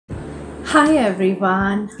Hi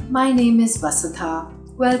everyone, my name is Vasudha.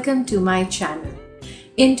 Welcome to my channel.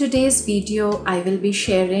 In today's video, I will be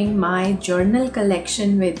sharing my journal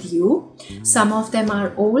collection with you. Some of them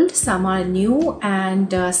are old, some are new,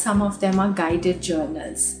 and some of them are guided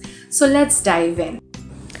journals. So let's dive in.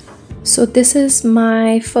 So this is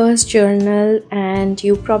my first journal, and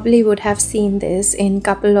you probably would have seen this in a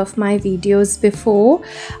couple of my videos before.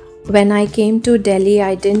 When I came to Delhi,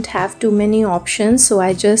 I didn't have too many options, so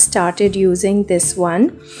I just started using this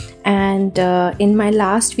one. And in my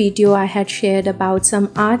last video, I had shared about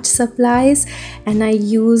some art supplies, and I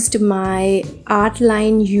used my art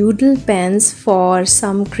line Doodle pens for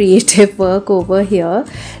some creative work over here,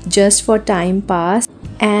 just for time pass.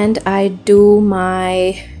 And I do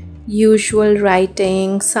my usual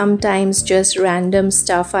writing, sometimes just random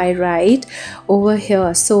stuff I write over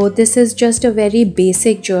here. So this is just a very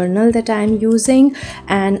basic journal that I'm using,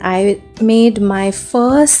 and I made my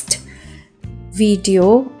first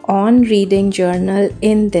video on reading journal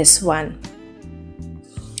in this one.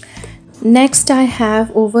 Next I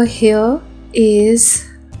have over here is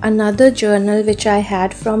another journal which I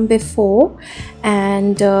had from before,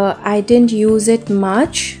 and I didn't use it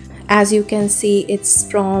much. As you can see, it's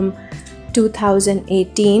from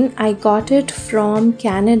 2018. I got it from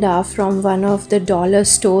Canada from one of the dollar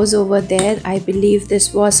stores over there. I believe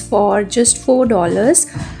this was for just $4,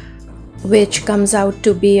 which comes out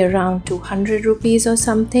to be around 200 rupees or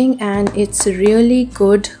something, and it's a really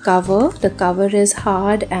good cover. The cover is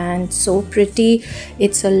hard and so pretty.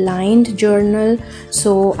 It's a lined journal,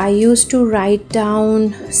 so I used to write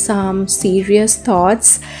down some serious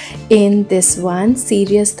thoughts in this one.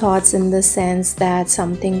 Serious thoughts in the sense that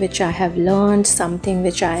something which I have learned, something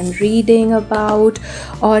which I am reading about,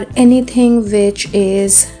 or anything which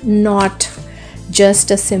is not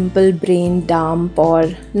just a simple brain dump, or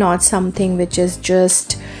not something which is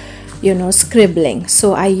just, scribbling.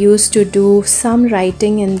 So I used to do some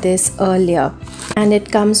writing in this earlier, and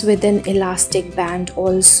it comes with an elastic band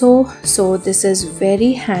also, so this is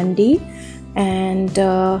very handy and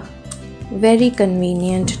very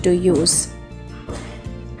convenient to use.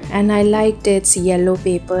 And I liked its yellow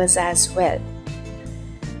papers as well.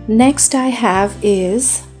 Next I have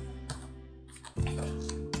is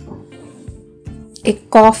a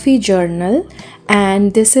coffee journal,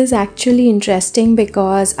 and this is actually interesting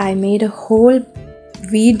because I made a whole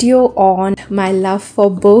video on my love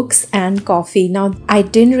for books and coffee. Now, I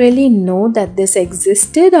didn't really know that this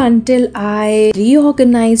existed until I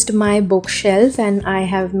reorganized my bookshelf, and I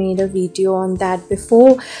have made a video on that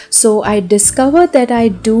before. So I discovered that I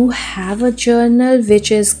do have a journal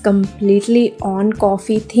which is completely on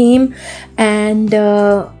coffee theme, and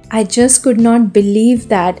I just could not believe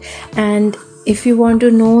that. And if you want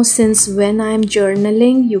to know since when I'm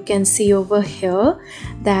journaling, you can see over here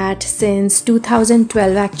that since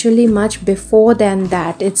 2012, actually much before than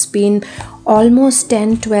that, it's been almost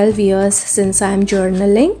 10-12 years since I'm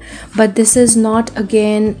journaling. But this is not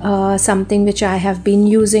again something which I have been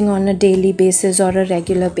using on a daily basis or a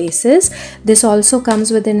regular basis. This also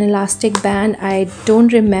comes with an elastic band. I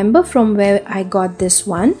don't remember from where I got this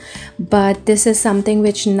one, but this is something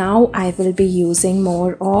which now I will be using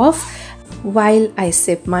more of while I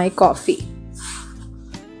sip my coffee.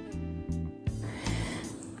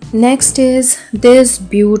 Next is this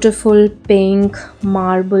beautiful pink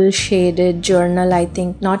marble shaded journal. I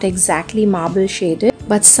think not exactly marble shaded,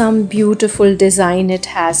 but some beautiful design it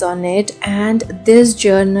has on it. And this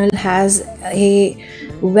journal has a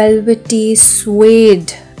velvety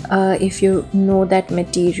suede, if you know that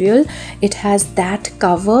material. It has that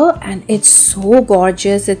cover, and it's so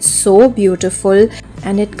gorgeous, it's so beautiful,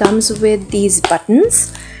 and it comes with these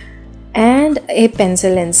buttons and a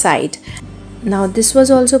pencil inside. Now this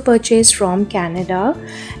was also purchased from Canada,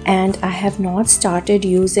 and I have not started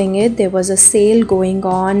using it. There was a sale going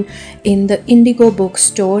on in the Indigo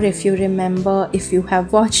bookstore. If you remember, if you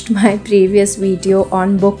have watched my previous video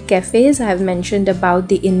on book cafes, I have mentioned about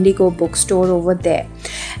the Indigo bookstore over there,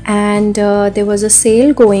 and there was a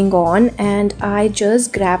sale going on, and I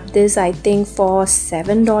just grabbed this, I think for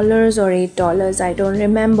 $7 or $8, I don't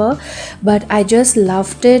remember, but I just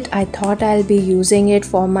loved it. I thought I'll be using it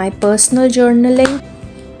for my personal journaling.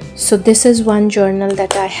 So this is one journal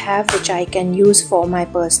that I have which I can use for my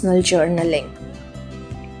personal journaling.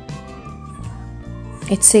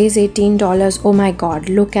 It says $18. Oh my god,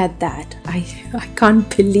 look at that. I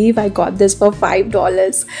can't believe I got this for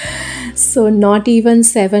 $5. So not even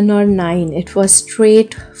 $7 or $9. It was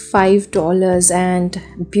straight $5, and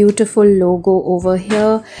beautiful logo over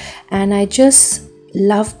here. And I just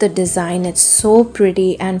love the design. It's so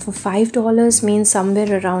pretty, and for $5 means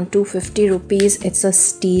somewhere around 250 rupees. It's a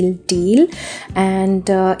steal deal, and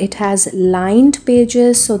it has lined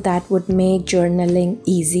pages, so that would make journaling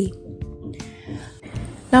easy.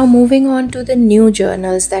 Now moving on to the new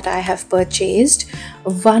journals that I have purchased.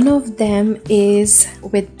 One of them is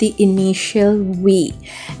with the initial V,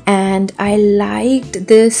 and I liked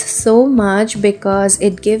this so much because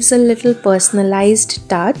it gives a little personalized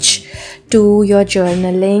touch to your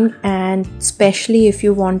journaling, and especially if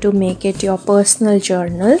you want to make it your personal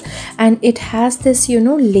journal. And it has this,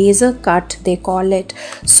 laser cut they call it,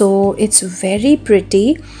 so it's very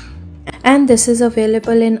pretty. And this is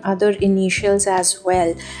available in other initials as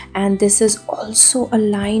well, and this is also a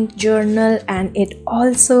lined journal, and it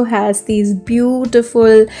also has these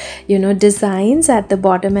beautiful designs at the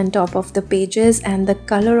bottom and top of the pages, and the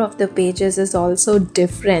color of the pages is also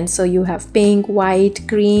different. So you have pink, white,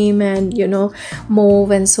 cream, and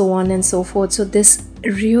mauve, and so on and so forth. So this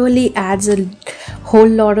really adds a whole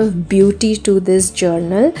lot of beauty to this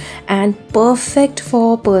journal, and perfect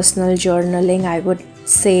for personal journaling. I would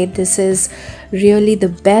say this is really the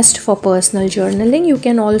best for personal journaling. You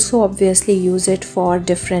can also obviously use it for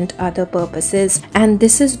different other purposes. And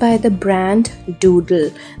this is by the brand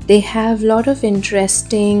Doodle. They have a lot of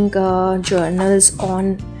interesting journals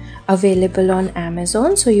available on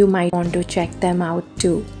Amazon, so you might want to check them out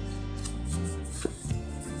too.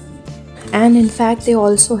 And in fact, they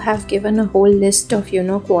also have given a whole list of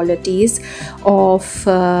qualities of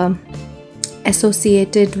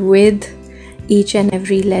associated with each and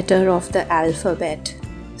every letter of the alphabet.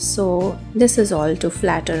 So this is all to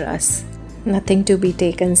flatter us, nothing to be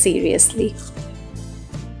taken seriously.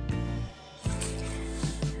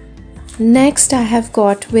 Next, I have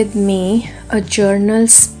got with me a journal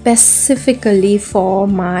specifically for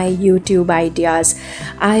my YouTube ideas.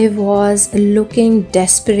 I was looking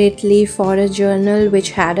desperately for a journal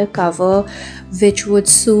which had a cover which would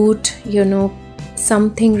suit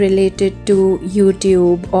something related to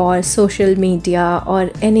YouTube or social media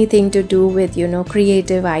or anything to do with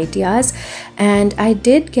creative ideas. And I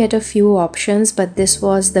did get a few options, but this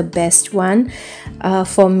was the best one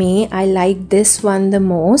for me. I like this one the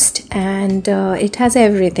most, and it has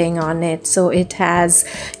everything on it. So it has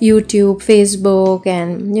YouTube, Facebook,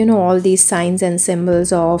 and all these signs and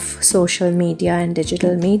symbols of social media and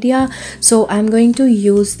digital media. So I'm going to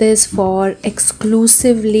use this for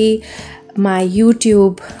exclusively my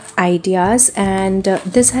YouTube ideas, and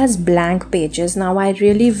this has blank pages. Now I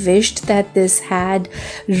really wished that this had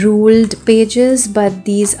ruled pages, but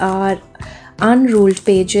these are unruled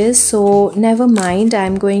pages, so never mind.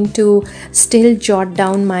 I'm going to still jot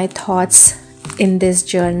down my thoughts in this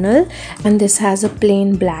journal. And this has a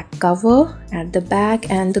plain black cover at the back,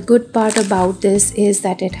 and the good part about this is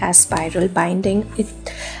that it has spiral binding.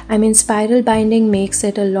 Spiral binding makes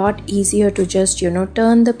it a lot easier to just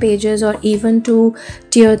turn the pages, or even to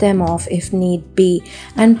tear them off if need be.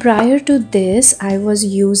 And prior to this, I was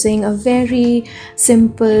using a very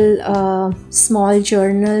simple small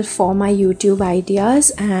journal for my YouTube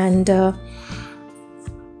ideas, and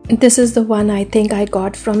this is the one I think I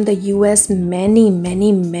got from the US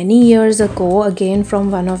many years ago, again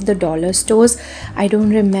from one of the dollar stores. I don't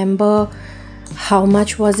remember how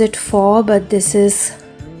much was it for, but this is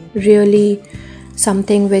really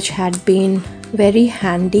something which had been very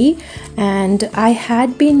handy, and I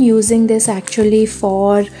had been using this actually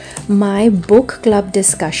for my book club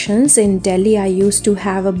discussions. In Delhi, I used to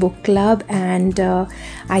have a book club, and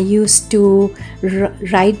I used to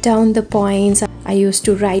write down the points. I used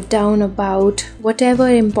to write down about whatever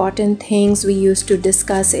important things we used to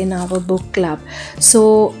discuss in our book club.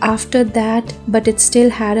 So after that, but it still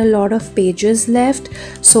had a lot of pages left,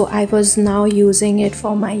 so I was now using it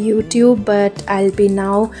for my YouTube, but I'll be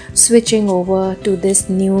now switching over to this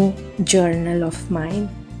new journal of mine.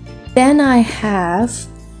 Then I have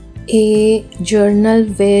a journal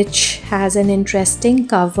which has an interesting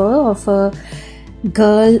cover of a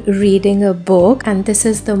girl reading a book, and this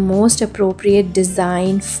is the most appropriate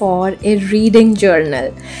design for a reading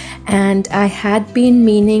journal. And I had been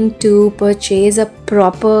meaning to purchase a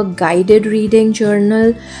proper guided reading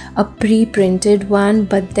journal, a pre-printed one,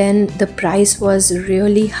 but then the price was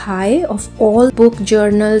really high. Of all book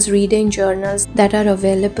journals, reading journals that are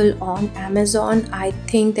available on Amazon, I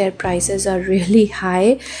think their prices are really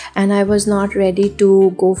high, and I was not ready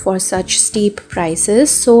to go for such steep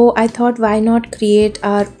prices. So I thought, why not create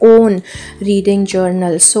our own reading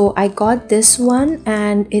journal? So I got this one,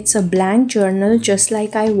 and it's a blank journal just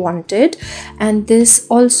like I wanted, and this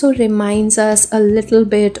also reminds us a little little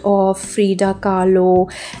bit of Frida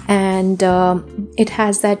Kahlo, and it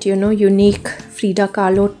has that, you know, unique Frida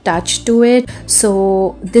Kahlo touch to it.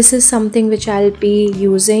 So this is something which I'll be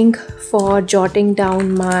using for jotting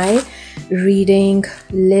down my reading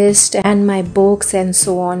list and my books and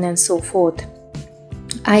so on and so forth.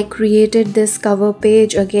 I created this cover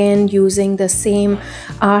page again using the same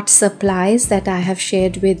art supplies that I have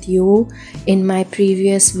shared with you in my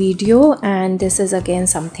previous video, and this is again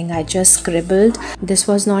something I just scribbled. This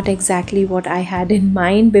was not exactly what I had in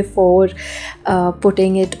mind before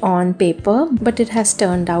putting it on paper, but it has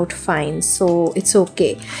turned out fine, so it's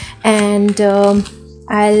okay. And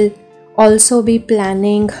I'll also be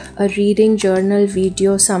planning a reading journal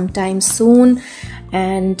video sometime soon,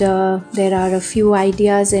 and there are a few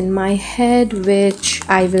ideas in my head which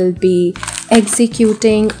I will be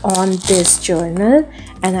executing on this journal,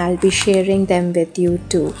 and I'll be sharing them with you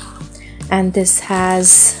too. And this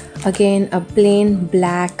has again a plain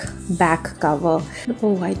black back cover.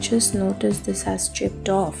 Oh, I just noticed this has chipped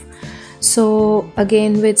off. So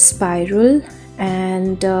again with spiral,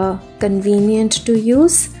 and convenient to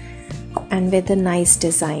use, and with a nice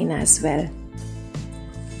design as well.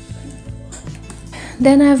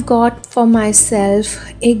 Then I've got for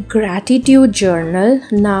myself a gratitude journal.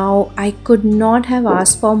 Now I could not have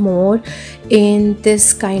asked for more in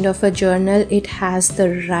this kind of a journal. It has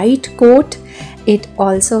the right quote. It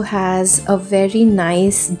also has a very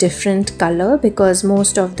nice different color, because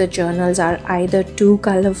most of the journals are either too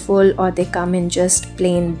colorful or they come in just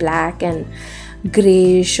plain black and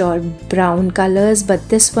grayish or brown colors, but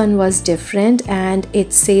this one was different and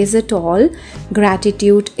it says it all.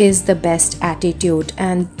 Gratitude is the best attitude,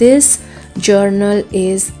 and this journal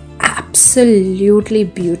is absolutely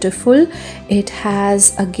beautiful. It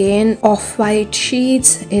has again off-white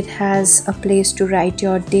sheets, it has a place to write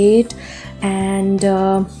your date, and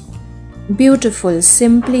beautiful.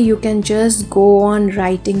 Simply you can just go on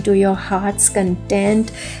writing to your heart's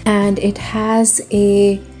content. And it has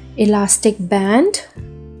a elastic band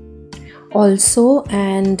also,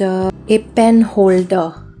 and a pen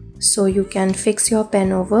holder, so you can fix your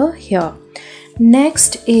pen over here.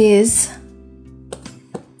 Next is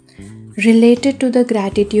related to the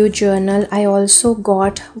gratitude journal. I also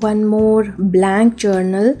got one more blank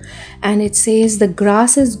journal, and it says the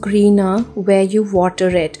grass is greener where you water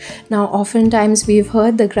it. Now oftentimes we've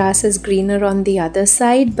heard the grass is greener on the other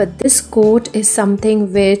side, but this quote is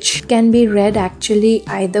something which can be read actually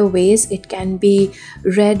either ways. It can be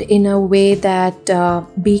read in a way that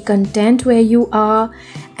be content where you are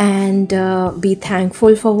and be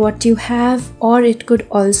thankful for what you have, or it could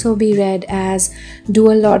also be read as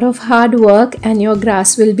do a lot of hard work and your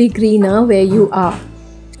grass will be greener where you are.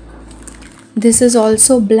 This is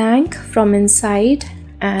also blank from inside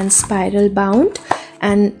and spiral bound,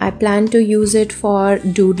 and I plan to use it for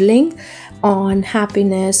doodling on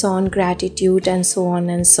happiness, on gratitude, and so on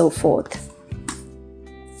and so forth.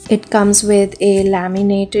 It comes with a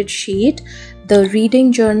laminated sheet. The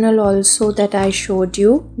reading journal also that I showed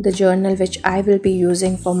you, the journal which I will be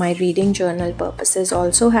using for my reading journal purposes,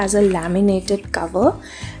 also has a laminated cover,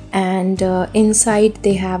 and inside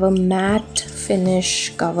they have a matte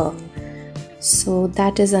finish cover. So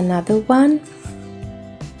that is another one.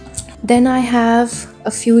 Then I have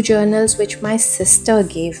a few journals which my sister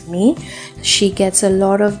gave me. She gets a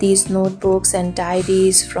lot of these notebooks and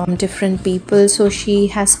diaries from different people, so she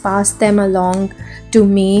has passed them along to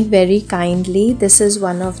me very kindly. This is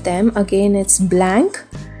one of them. Again, it's blank,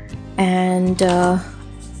 and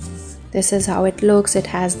this is how it looks. It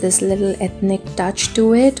has this little ethnic touch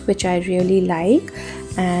to it, which I really like,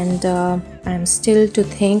 and I'm still to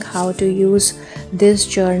think how to use this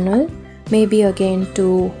journal. Maybe again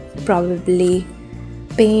to probably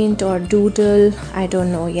paint or doodle, I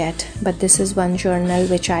don't know yet, but this is one journal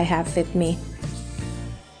which I have with me.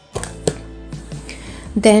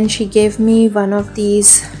 Then she gave me one of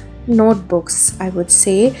these notebooks, I would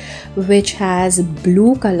say, which has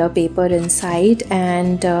blue color paper inside,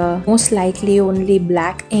 and most likely only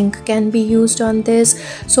black ink can be used on this.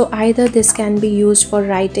 So either this can be used for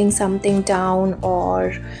writing something down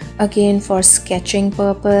or again for sketching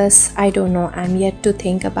purpose. I don't know, I'm yet to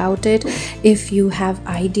think about it. If you have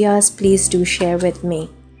ideas, please do share with me.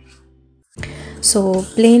 So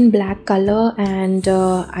plain black color, and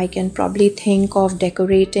I can probably think of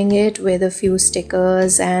decorating it with a few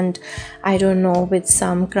stickers and I don't know, with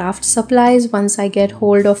some craft supplies once I get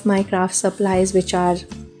hold of my craft supplies, which are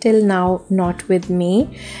till now not with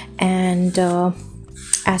me, and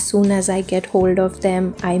as soon as I get hold of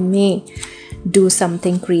them I may do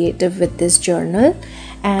something creative with this journal.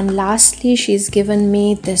 And lastly, she's given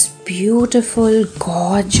me this beautiful,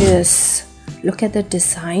 gorgeous look at the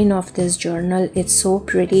design of this journal. It's so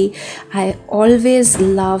pretty. I always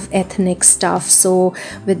love ethnic stuff, so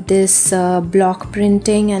with this block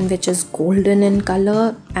printing, and which is golden in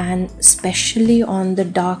color, and especially on the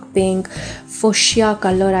dark pink fuchsia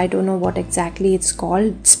color, I don't know what exactly it's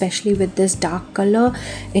called, especially with this dark color,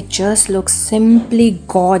 it just looks simply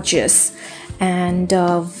gorgeous. And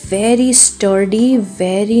very sturdy,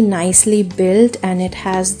 very nicely built, and it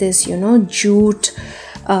has this, you know, jute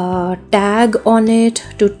tag on it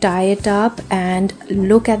to tie it up. And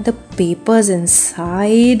look at the papers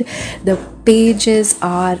inside. The pages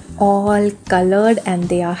are all colored and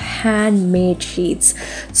they are handmade sheets,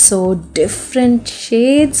 so different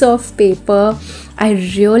shades of paper. I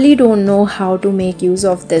really don't know how to make use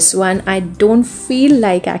of this one. I don't feel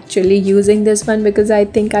like actually using this one because I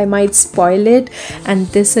think I might spoil it, and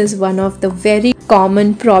this is one of the very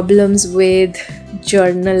common problems with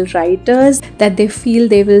journal writers, that they feel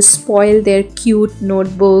they will spoil their cute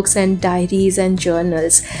notebooks and diaries and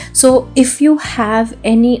journals. So if you have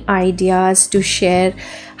any ideas to share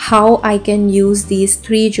how I can use these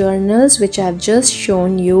 3 journals which I've just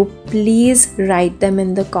shown you, please write them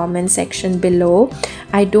in the comment section below.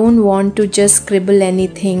 I don't want to just scribble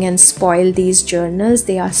anything and spoil these journals.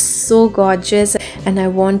 They are so gorgeous and I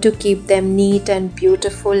want to keep them neat and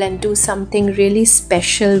beautiful and do something really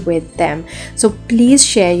special with them. So please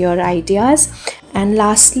share your ideas. And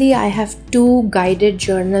lastly, I have 2 guided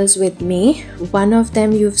journals with me. One of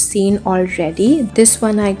them you've seen already. This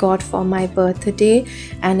one I got for my birthday,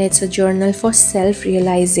 and it's a journal for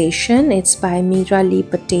self-realization. It's by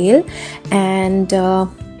Meera Patel, and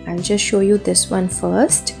I'll just show you this one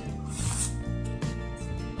first.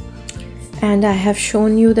 And I have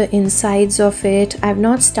shown you the insides of it. I've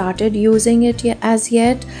not started using it as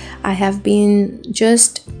yet. I have been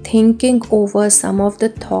just thinking over some of the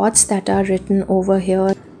thoughts that are written over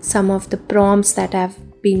here, some of the prompts that have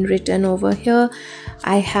been written over here.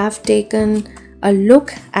 I have taken a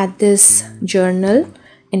look at this journal.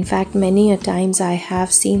 In fact, many a times I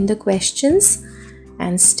have seen the questions,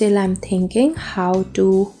 and still I'm thinking how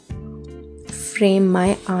to frame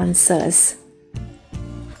my answers.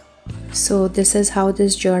 So this is how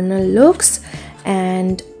this journal looks,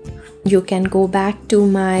 and you can go back to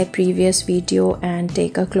my previous video and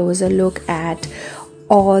take a closer look at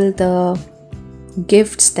all the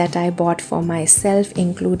gifts that I bought for myself,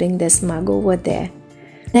 including this mug over there.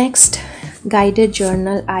 Next guided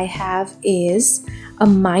journal I have is a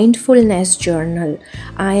mindfulness journal.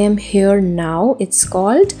 I am here now, it's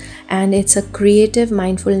called, and it's a creative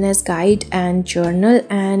mindfulness guide and journal.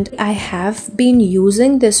 And I have been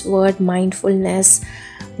using this word mindfulness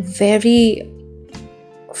very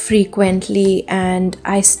frequently, and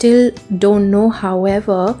I still don't know,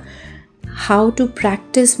 however, how to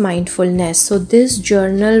practice mindfulness. So this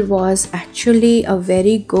journal was actually a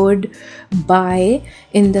very good buy,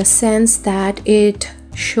 in the sense that it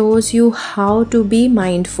shows you how to be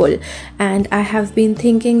mindful. And I have been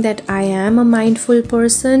thinking that I am a mindful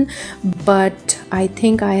person, but I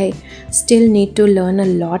think I still need to learn a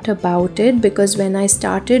lot about it, because when I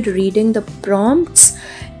started reading the prompts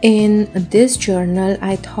in this journal,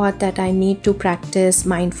 I thought that I need to practice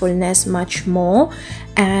mindfulness much more.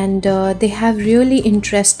 And they have really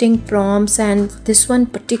interesting prompts, and this one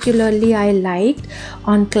particularly I liked,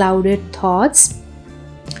 on clouded thoughts.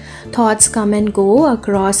 Thoughts come and go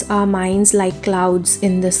across our minds like clouds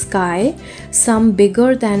in the sky, some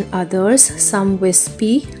bigger than others, some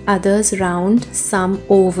wispy, others round, some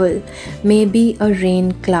oval, maybe a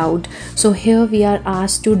rain cloud. So here we are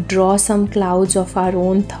asked to draw some clouds of our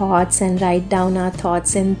own thoughts and write down our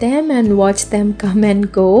thoughts in them and watch them come and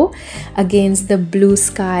go against the blue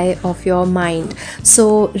sky of your mind.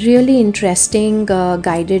 So really interesting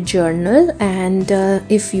guided journal. And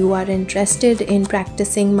if you are interested in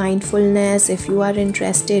practicing mindfulness, if you are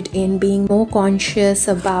interested in being more conscious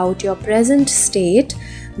about your present state,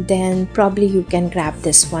 then probably you can grab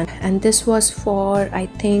this one. And this was for, I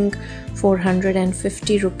think,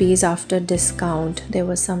 450 rupees after discount. There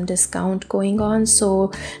was some discount going on,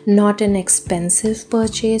 so not an expensive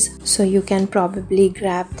purchase, so you can probably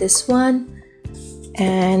grab this one.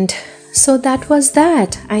 And so that was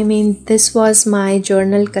that. I mean, this was my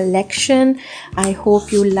journal collection. I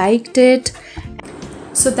hope you liked it.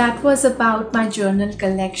 So that was about my journal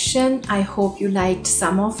collection. I hope you liked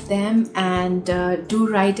some of them, and do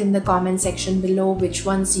write in the comment section below which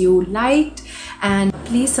ones you liked. And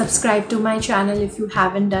please subscribe to my channel if you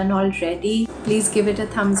haven't done already. Please give it a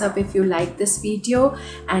thumbs up if you like this video,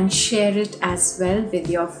 and share it as well with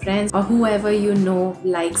your friends or whoever you know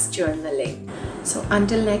likes journaling. So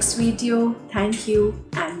until next video, thank you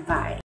and bye.